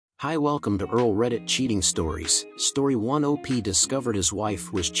Hi, welcome to Earl Reddit Cheating Stories. Story 1. OP discovered his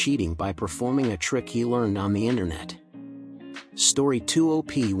wife was cheating by performing a trick he learned on the internet. Story 2.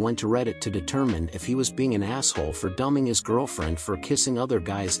 OP went to Reddit to determine if he was being an asshole for dumping his girlfriend for kissing other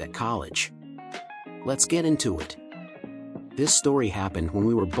guys at college. Let's get into it. This story happened when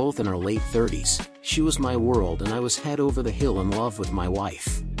we were both in our late 30s. She was my world and I was head over the hill in love with my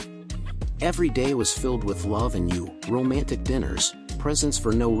wife. Every day was filled with love and romantic dinners, presents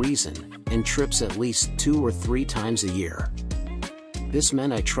for no reason, and trips at least 2 or 3 times a year. This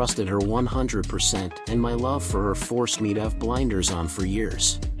meant I trusted her 100%, and my love for her forced me to have blinders on for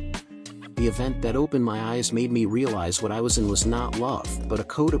years. The event that opened my eyes made me realize what I was in was not love, but a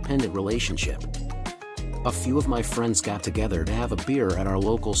codependent relationship. A few of my friends got together to have a beer at our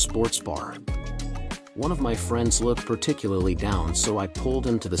local sports bar. One of my friends looked particularly down, so I pulled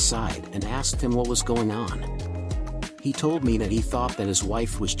him to the side and asked him what was going on. He told me that he thought that his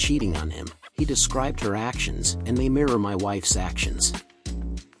wife was cheating on him. He described her actions, and they mirror my wife's actions.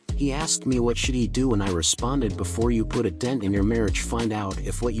 He asked me what should he do, and I responded, before you put a dent in your marriage, find out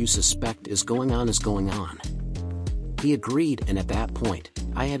if what you suspect is going on is going on. He agreed, and at that point,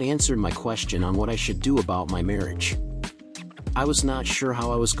 I had answered my question on what I should do about my marriage. I was not sure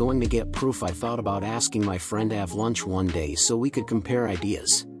how I was going to get proof. I thought about asking my friend to have lunch one day so we could compare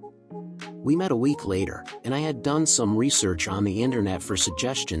ideas. We met a week later, and I had done some research on the internet for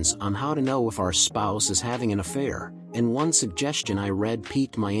suggestions on how to know if our spouse is having an affair, and one suggestion I read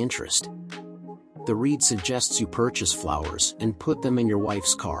piqued my interest. The read suggests you purchase flowers and put them in your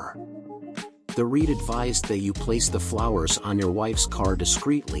wife's car. The read advised that you place the flowers on your wife's car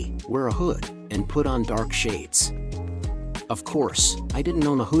discreetly, wear a hood, and put on dark shades. Of course, I didn't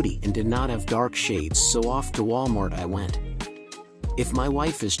own a hoodie and did not have dark shades, so off to Walmart I went. If my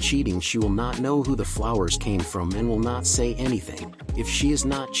wife is cheating, she will not know who the flowers came from and will not say anything. If she is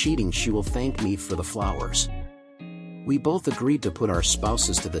not cheating, she will thank me for the flowers. We both agreed to put our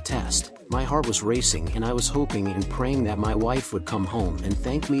spouses to the test. My heart was racing and I was hoping and praying that my wife would come home and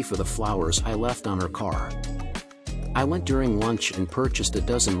thank me for the flowers I left on her car. I went during lunch and purchased a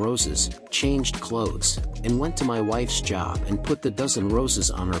dozen roses, changed clothes, and went to my wife's job and put the dozen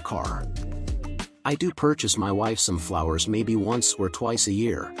roses on her car. I do purchase my wife some flowers maybe once or twice a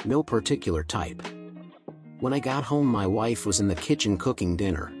year, no particular type. When I got home, my wife was in the kitchen cooking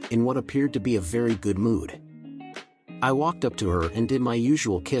dinner, in what appeared to be a very good mood. I walked up to her and did my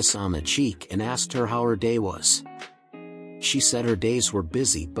usual kiss on the cheek and asked her how her day was. She said her days were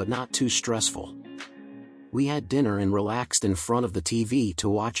busy but not too stressful. We had dinner and relaxed in front of the TV to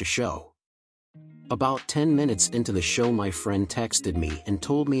watch a show. About 10 minutes into the show, my friend texted me and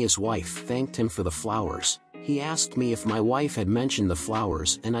told me his wife thanked him for the flowers. He asked me if my wife had mentioned the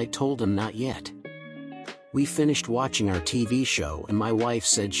flowers, and I told him not yet. We finished watching our TV show and my wife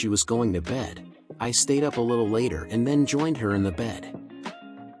said she was going to bed. I stayed up a little later and then joined her in the bed.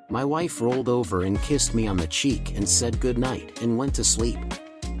 My wife rolled over and kissed me on the cheek and said good night and went to sleep.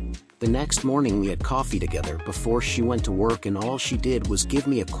 The next morning we had coffee together before she went to work, and all she did was give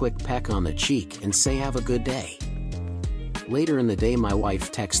me a quick peck on the cheek and say have a good day. Later in the day, my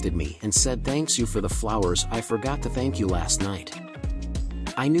wife texted me and said thanks you for the flowers, I forgot to thank you last night.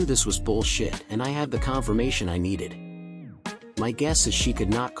 I knew this was bullshit and I had the confirmation I needed. My guess is she could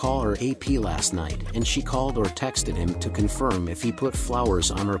not call her AP last night, and she called or texted him to confirm if he put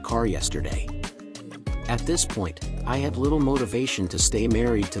flowers on her car yesterday. At this point, I had little motivation to stay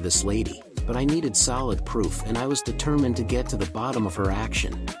married to this lady, but I needed solid proof and I was determined to get to the bottom of her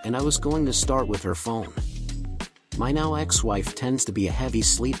action, and I was going to start with her phone. My now ex-wife tends to be a heavy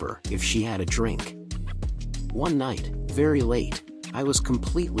sleeper if she had a drink. One night, very late, I was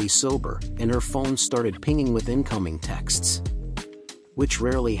completely sober and her phone started pinging with incoming texts, which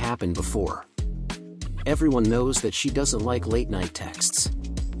rarely happened before. Everyone knows that she doesn't like late-night texts.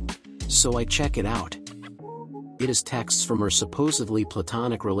 So I check it out. It is texts from her supposedly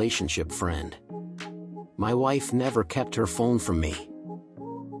platonic relationship friend. My wife never kept her phone from me.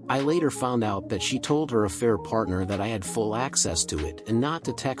 I later found out that she told her affair partner that I had full access to it and not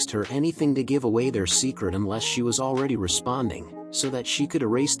to text her anything to give away their secret unless she was already responding, so that she could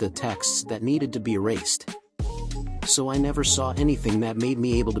erase the texts that needed to be erased. So I never saw anything that made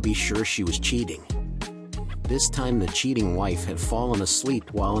me able to be sure she was cheating. This time the cheating wife had fallen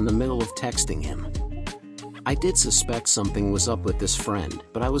asleep while in the middle of texting him. I did suspect something was up with this friend,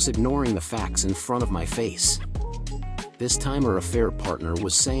 but I was ignoring the facts in front of my face. This time her affair partner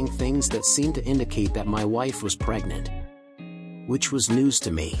was saying things that seemed to indicate that my wife was pregnant, which was news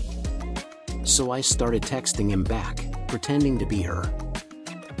to me. So I started texting him back, pretending to be her.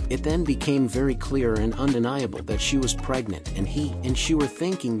 It then became very clear and undeniable that she was pregnant and he and she were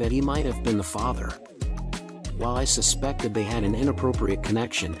thinking that he might have been the father. While I suspected they had an inappropriate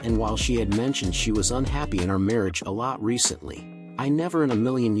connection and while she had mentioned she was unhappy in our marriage a lot recently, I never in a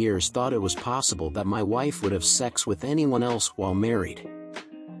million years thought it was possible that my wife would have sex with anyone else while married.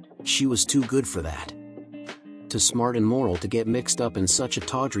 She was too good for that. Too smart and moral to get mixed up in such a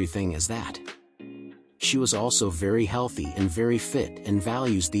tawdry thing as that. She was also very healthy and very fit and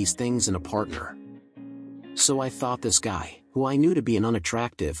values these things in a partner. So I thought this guy, who I knew to be an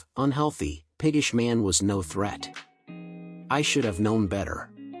unattractive, unhealthy, piggish man, was no threat. I should have known better.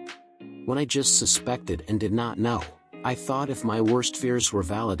 When I just suspected and did not know, I thought if my worst fears were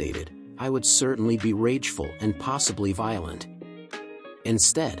validated, I would certainly be rageful and possibly violent.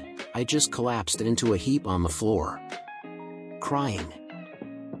 Instead, I just collapsed into a heap on the floor, crying.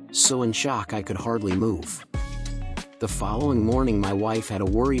 So in shock I could hardly move. The following morning my wife had a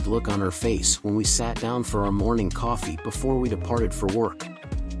worried look on her face when we sat down for our morning coffee before we departed for work.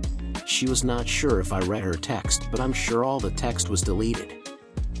 She was not sure if I read her text, but I'm sure all the text was deleted.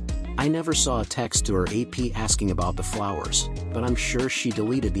 I never saw a text to her AP asking about the flowers, but I'm sure she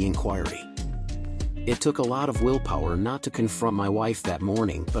deleted the inquiry. It took a lot of willpower not to confront my wife that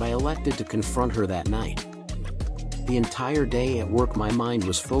morning, but I elected to confront her that night. The entire day at work my mind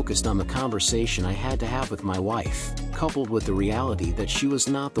was focused on the conversation I had to have with my wife, coupled with the reality that she was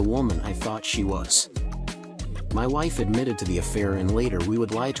not the woman I thought she was. My wife admitted to the affair and later we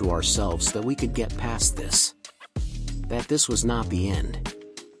would lie to ourselves that we could get past this. That this was not the end.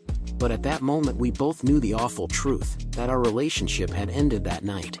 But at that moment we both knew the awful truth, that our relationship had ended that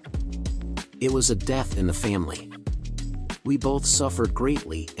night. It was a death in the family. We both suffered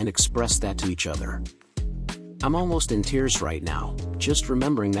greatly and expressed that to each other. I'm almost in tears right now, just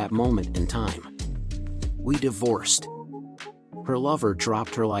remembering that moment in time. We divorced. Her lover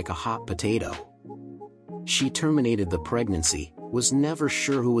dropped her like a hot potato. She terminated the pregnancy, was never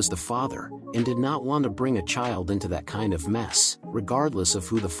sure who was the father, and did not want to bring a child into that kind of mess, regardless of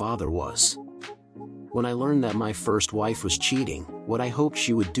who the father was. When I learned that my first wife was cheating, what I hoped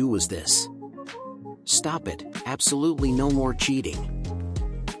she would do was this. Stop it, absolutely no more cheating.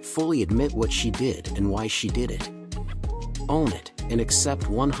 Fully admit what she did and why she did it. Own it, and accept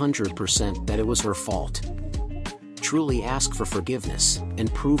 100% that it was her fault. Truly ask for forgiveness,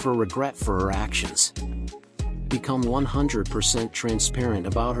 and prove her regret for her actions. Become 100% transparent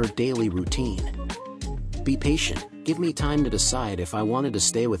about her daily routine. Be patient, give me time to decide if I wanted to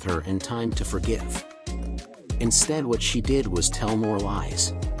stay with her and time to forgive. Instead what she did was tell more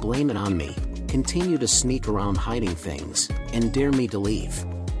lies, blame it on me, continue to sneak around hiding things, and dare me to leave.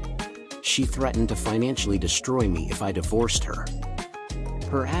 She threatened to financially destroy me if I divorced her.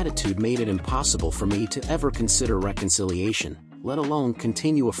 Her attitude made it impossible for me to ever consider reconciliation, let alone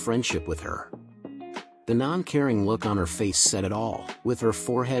continue a friendship with her. The non-caring look on her face said it all. With her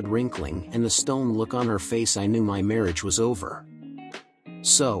forehead wrinkling and the stone look on her face I knew my marriage was over.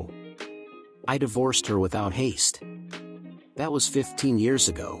 So, I divorced her without haste. That was 15 years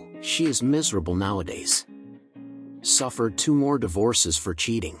ago. She is miserable nowadays. Suffered 2 more divorces for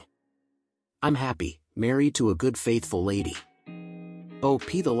cheating. I'm happy, married to a good faithful lady.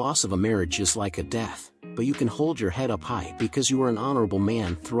 The loss of a marriage is like a death, but you can hold your head up high because you were an honorable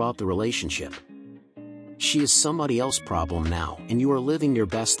man throughout the relationship. She is somebody else's problem now and you are living your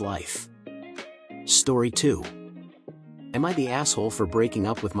best life. Story 2. Am I the asshole for breaking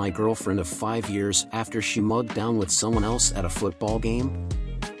up with my girlfriend of 5 years after she mugged down with someone else at a football game?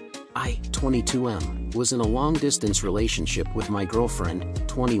 I, 22M, was in a long-distance relationship with my girlfriend,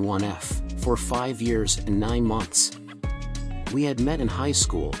 21F, for 5 years and 9 months. We had met in high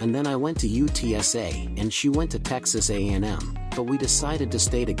school and then I went to UTSA and she went to Texas A&M, but we decided to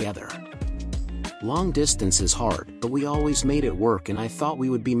stay together. Long distance is hard, but we always made it work and I thought we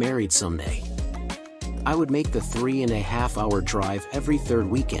would be married someday. I would make the 3.5-hour drive every 3rd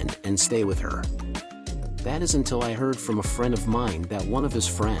weekend and stay with her. That is until I heard from a friend of mine that one of his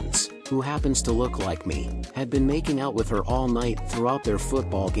friends, who happens to look like me, had been making out with her all night throughout their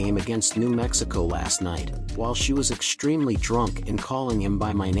football game against New Mexico last night, while she was extremely drunk and calling him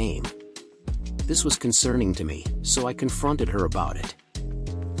by my name. This was concerning to me, so I confronted her about it.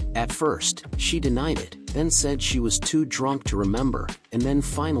 At first, she denied it, then said she was too drunk to remember, and then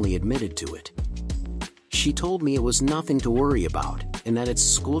finally admitted to it. She told me it was nothing to worry about, and that it's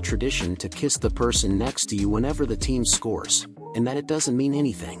school tradition to kiss the person next to you whenever the team scores, and that it doesn't mean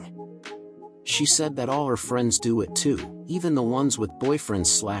anything. She said that all her friends do it too, even the ones with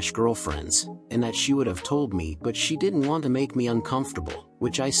boyfriends/girlfriends, and that she would have told me but she didn't want to make me uncomfortable,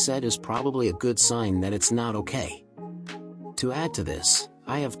 which I said is probably a good sign that it's not okay. To add to this,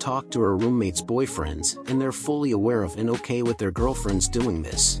 I have talked to her roommates' boyfriends, and they're fully aware of and okay with their girlfriends doing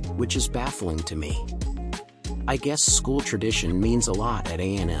this, which is baffling to me. I guess school tradition means a lot at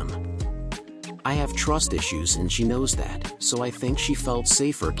A&M. I have trust issues and she knows that, so I think she felt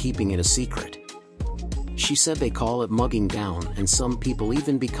safer keeping it a secret. She said they call it mugging down, and some people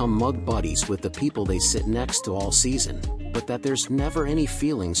even become mug buddies with the people they sit next to all season, but that there's never any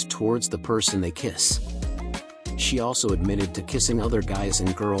feelings towards the person they kiss. She also admitted to kissing other guys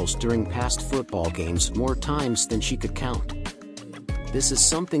and girls during past football games more times than she could count. This is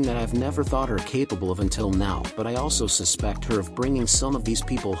something that I've never thought her capable of until now, but I also suspect her of bringing some of these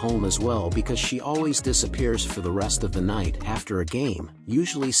people home as well, because she always disappears for the rest of the night after a game,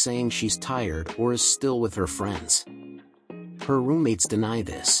 usually saying she's tired or is still with her friends. Her roommates deny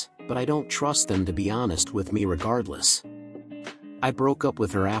this, but I don't trust them to be honest with me regardless. I broke up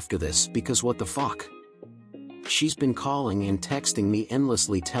with her after this because what the fuck? She's been calling and texting me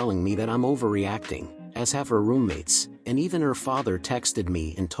endlessly telling me that I'm overreacting, as have her roommates, and even her father texted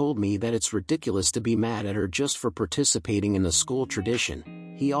me and told me that it's ridiculous to be mad at her just for participating in the school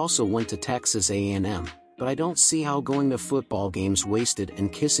tradition. He also went to Texas A&M, but I don't see how going to football games wasted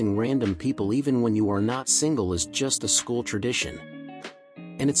and kissing random people even when you are not single is just a school tradition.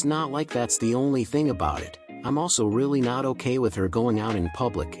 And it's not like that's the only thing about it. I'm also really not okay with her going out in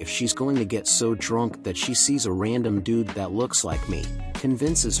public if she's going to get so drunk that she sees a random dude that looks like me,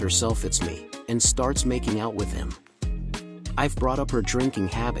 convinces herself it's me, and starts making out with him. I've brought up her drinking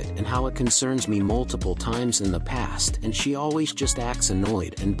habit and how it concerns me multiple times in the past, and she always just acts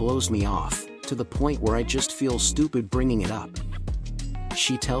annoyed and blows me off, to the point where I just feel stupid bringing it up.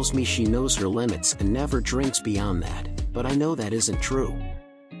 She tells me she knows her limits and never drinks beyond that, but I know that isn't true.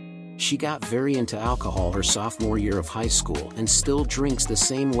 She got very into alcohol her sophomore year of high school and still drinks the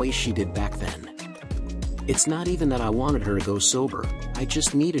same way she did back then. It's not even that I wanted her to go sober, I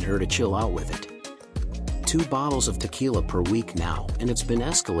just needed her to chill out with it. 2 bottles of tequila per week now, and it's been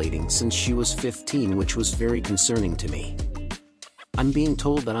escalating since she was 15, which was very concerning to me. I'm being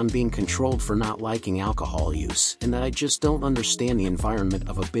told that I'm being controlled for not liking alcohol use, and that I just don't understand the environment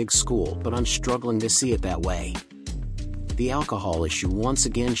of a big school, but I'm struggling to see it that way. The alcohol issue once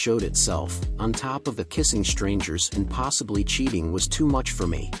again showed itself, on top of the kissing strangers and possibly cheating was too much for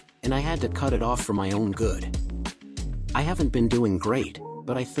me, and I had to cut it off for my own good. I haven't been doing great,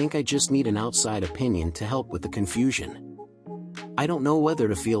 but I think I just need an outside opinion to help with the confusion. I don't know whether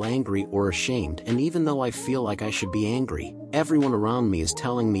to feel angry or ashamed, and even though I feel like I should be angry, everyone around me is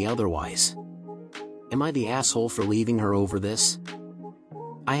telling me otherwise. Am I the asshole for leaving her over this?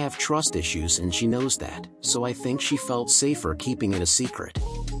 I have trust issues and she knows that, so I think she felt safer keeping it a secret.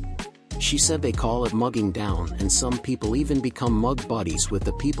 She said they call it mugging down, and some people even become mug buddies with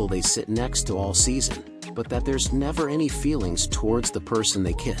the people they sit next to all season, but that there's never any feelings towards the person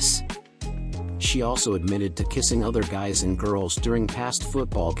they kiss. She also admitted to kissing other guys and girls during past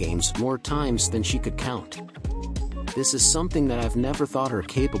football games more times than she could count. This is something that I've never thought her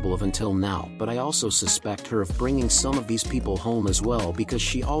capable of until now, but I also suspect her of bringing some of these people home as well, because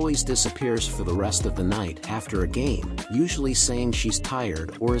she always disappears for the rest of the night after a game, usually saying she's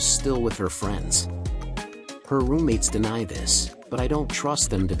tired or is still with her friends. Her roommates deny this, but I don't trust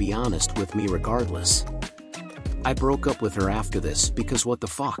them to be honest with me regardless. I broke up with her after this because what the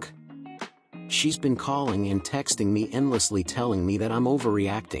fuck? She's been calling and texting me endlessly telling me that I'm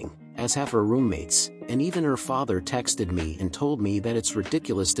overreacting, as have her roommates, and even her father texted me and told me that it's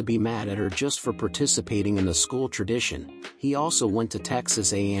ridiculous to be mad at her just for participating in the school tradition. He also went to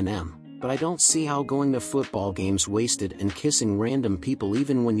Texas A&M, but I don't see how going to football games wasted and kissing random people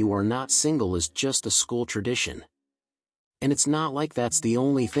even when you are not single is just a school tradition. And it's not like that's the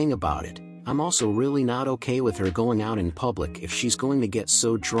only thing about it. I'm also really not okay with her going out in public if she's going to get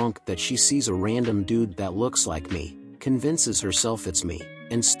so drunk that she sees a random dude that looks like me, convinces herself it's me,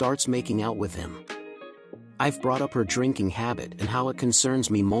 and starts making out with him. I've brought up her drinking habit and how it concerns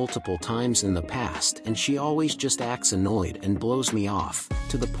me multiple times in the past, and she always just acts annoyed and blows me off,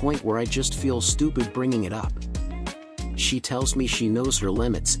 to the point where I just feel stupid bringing it up. She tells me she knows her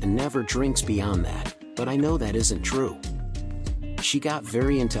limits and never drinks beyond that, but I know that isn't true. She got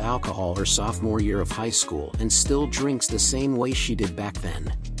very into alcohol her sophomore year of high school and still drinks the same way she did back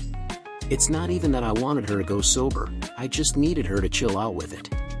then. It's not even that I wanted her to go sober, I just needed her to chill out with it.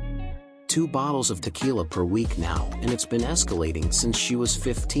 2 bottles of tequila per week now, and it's been escalating since she was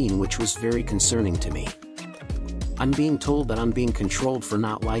 15, which was very concerning to me. I'm being told that I'm being controlled for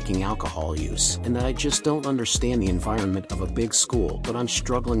not liking alcohol use, and that I just don't understand the environment of a big school, but I'm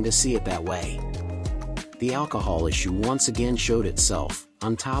struggling to see it that way. The alcohol issue once again showed itself,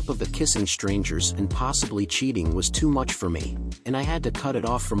 on top of the kissing strangers and possibly cheating was too much for me, and I had to cut it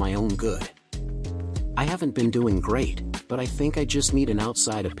off for my own good. I haven't been doing great, but I think I just need an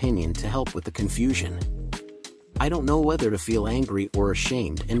outside opinion to help with the confusion. I don't know whether to feel angry or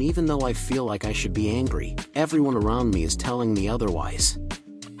ashamed, and even though I feel like I should be angry, everyone around me is telling me otherwise.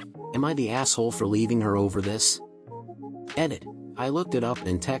 Am I the asshole for leaving her over this? Edit. I looked it up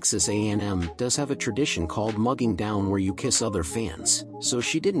and Texas A&M does have a tradition called mugging down where you kiss other fans, so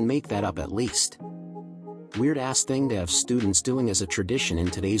she didn't make that up at least. Weird ass thing to have students doing as a tradition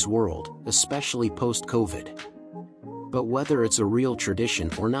in today's world, especially post-COVID. But whether it's a real tradition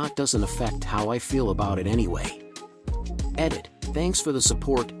or not doesn't affect how I feel about it anyway. Edit. Thanks for the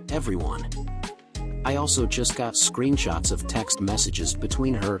support, everyone. I also just got screenshots of text messages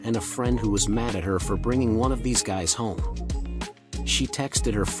between her and a friend who was mad at her for bringing one of these guys home. She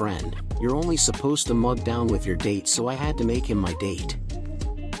texted her friend, "You're only supposed to mug down with your date, so I had to make him my date.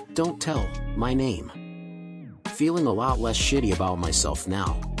 Don't tell my name." Feeling a lot less shitty about myself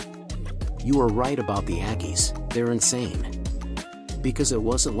now. You were right about the Aggies, they're insane. Because it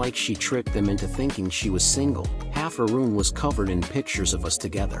wasn't like she tricked them into thinking she was single, half her room was covered in pictures of us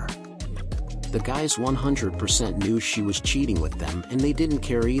together. The guys 100% knew she was cheating with them and they didn't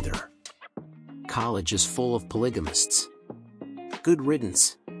care either. College is full of polygamists. Good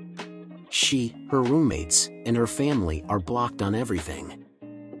riddance. She, her roommates, and her family are blocked on everything.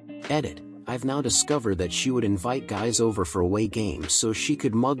 Edit. I've now discovered that she would invite guys over for away games so she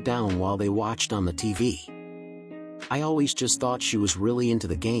could mug down while they watched on the TV. I always just thought she was really into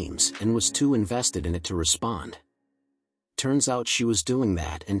the games and was too invested in it to respond. Turns out she was doing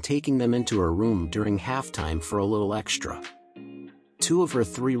that and taking them into her room during halftime for a little extra. 2 of her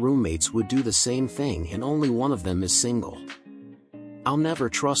 3 roommates would do the same thing and only one of them is single. I'll never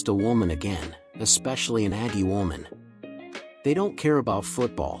trust a woman again, especially an Aggie woman. They don't care about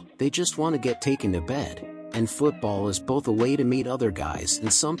football, they just want to get taken to bed, and football is both a way to meet other guys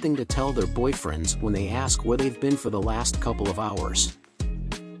and something to tell their boyfriends when they ask where they've been for the last couple of hours.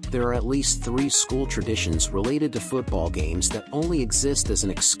 There are at least 3 school traditions related to football games that only exist as an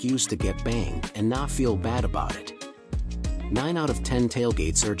excuse to get banged and not feel bad about it. 9 out of 10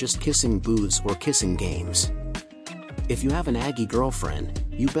 tailgates are just kissing booths or kissing games. If you have an Aggie girlfriend,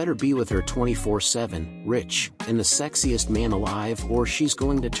 you better be with her 24/7, rich, and the sexiest man alive, or she's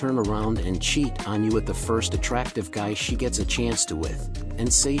going to turn around and cheat on you with the first attractive guy she gets a chance to with,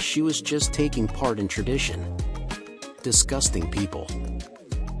 and say she was just taking part in tradition. Disgusting people.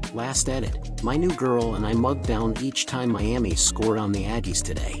 Last edit. My new girl and I mugged down each time Miami scored on the Aggies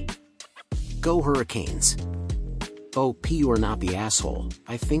today. Go Hurricanes. Oh, you are not the asshole.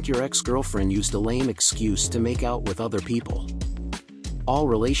 I think your ex-girlfriend used a lame excuse to make out with other people. All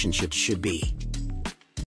relationships should be.